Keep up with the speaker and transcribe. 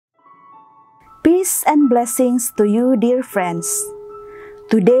Peace and blessings to you, dear friends.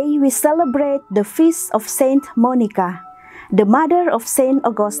 Today we celebrate the feast of Saint Monica, the mother of Saint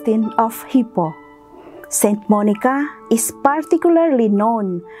Augustine of Hippo. Saint Monica is particularly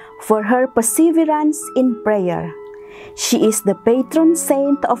known for her perseverance in prayer. She is the patron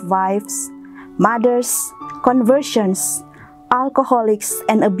saint of wives, mothers, conversions, alcoholics,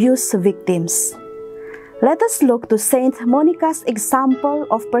 and abuse victims. Let us look to Saint Monica's example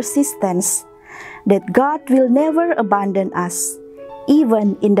of persistence, that God will never abandon us,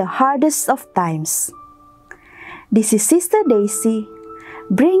 even in the hardest of times. This is Sister Daisy,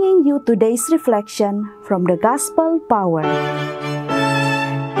 bringing you today's reflection from the Gospel Power.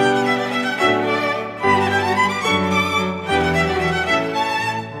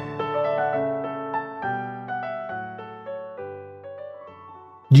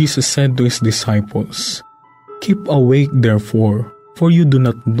 Jesus said to his disciples, "Keep awake therefore, for you do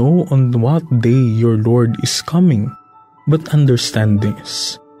not know on what day your Lord is coming. But understand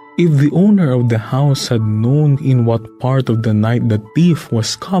this, if the owner of the house had known in what part of the night the thief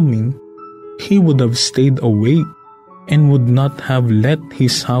was coming, he would have stayed awake and would not have let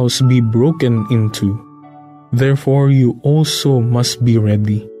his house be broken into. Therefore you also must be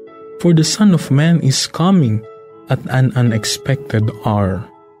ready, for the Son of Man is coming at an unexpected hour.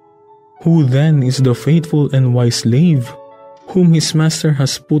 Who then is the faithful and wise slave, whom his master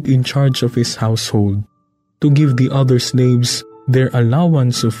has put in charge of his household, to give the other slaves their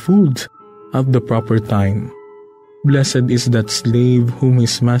allowance of food at the proper time? Blessed is that slave whom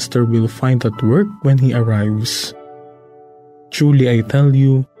his master will find at work when he arrives. Truly I tell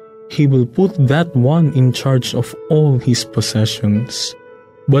you, he will put that one in charge of all his possessions.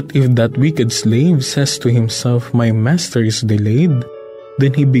 But if that wicked slave says to himself, 'My master is delayed,'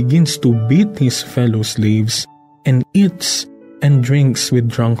 then he begins to beat his fellow slaves and eats and drinks with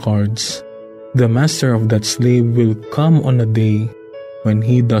drunkards. The master of that slave will come on a day when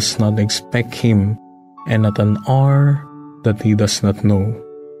he does not expect him, and at an hour that he does not know.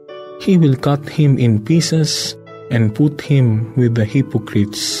 He will cut him in pieces and put him with the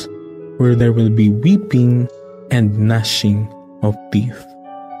hypocrites, where there will be weeping and gnashing of teeth."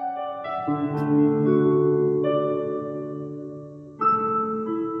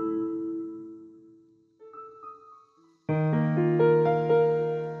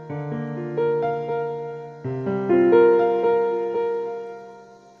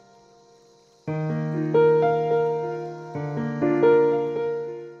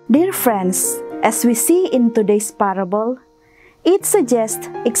 Dear friends, as we see in today's parable, it suggests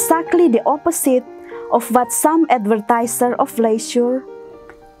exactly the opposite of what some advertiser of leisure,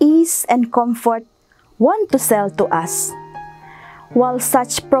 ease, and comfort want to sell to us. While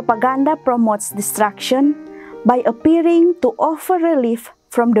such propaganda promotes distraction by appearing to offer relief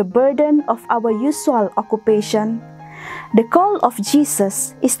from the burden of our usual occupation, the call of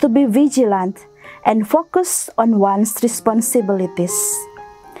Jesus is to be vigilant and focus on one's responsibilities.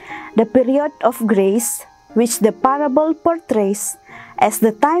 The period of grace, which the parable portrays as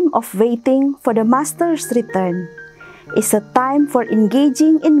the time of waiting for the Master's return, is a time for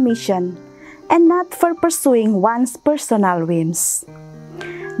engaging in mission and not for pursuing one's personal whims.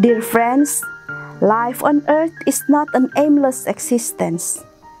 Dear friends, life on earth is not an aimless existence.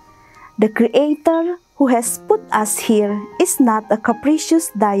 The Creator who has put us here is not a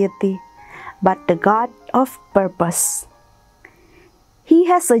capricious deity, but the God of purpose. He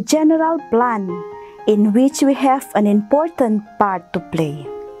has a general plan in which we have an important part to play.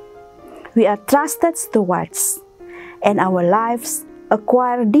 We are trusted stewards, and our lives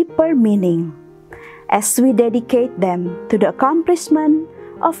acquire deeper meaning as we dedicate them to the accomplishment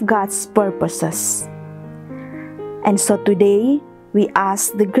of God's purposes. And so today, we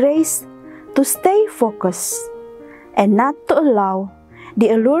ask the grace to stay focused and not to allow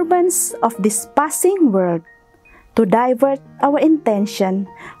the allurements of this passing world to divert our intention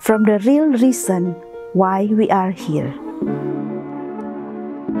from the real reason why we are here.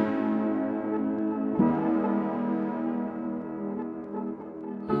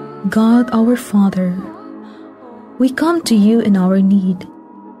 God our Father, we come to you in our need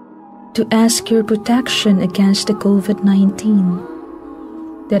to ask your protection against the COVID-19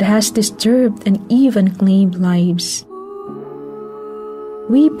 that has disturbed and even claimed lives.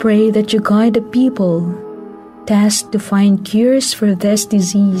 We pray that you guide the people tasked to find cures for this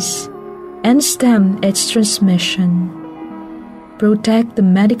disease and stem its transmission. Protect the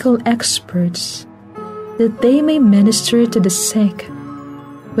medical experts that they may minister to the sick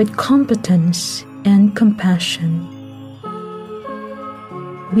with competence and compassion.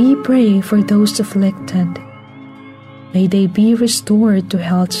 We pray for those afflicted. May they be restored to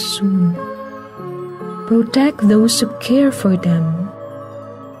health soon. Protect those who care for them.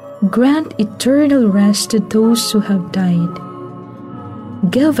 Grant eternal rest to those who have died.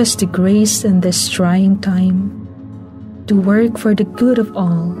 Give us the grace in this trying time to work for the good of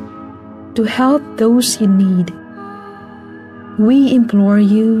all, to help those in need. We implore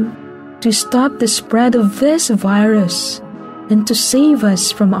you to stop the spread of this virus and to save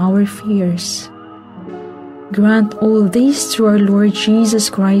us from our fears. Grant all this through our Lord Jesus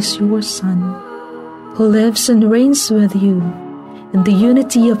Christ, your Son, who lives and reigns with you in the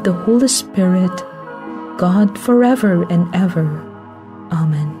unity of the Holy Spirit, God forever and ever.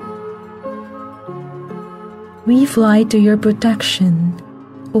 Amen. We fly to your protection,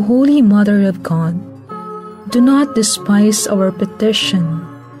 O Holy Mother of God. Do not despise our petition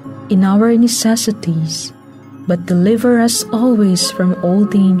in our necessities, but deliver us always from all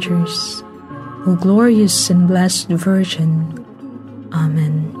dangers. O glorious and blessed Virgin.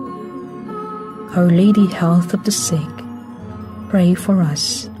 Amen. Our Lady, health of the sick, pray for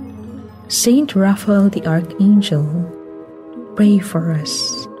us. Saint Raphael the Archangel, pray for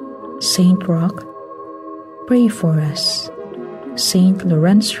us. Saint Roch, pray for us. Saint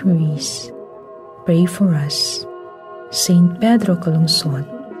Lawrence Ruiz, pray for us. Saint Pedro Calungsod,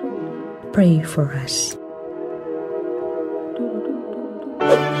 pray for us.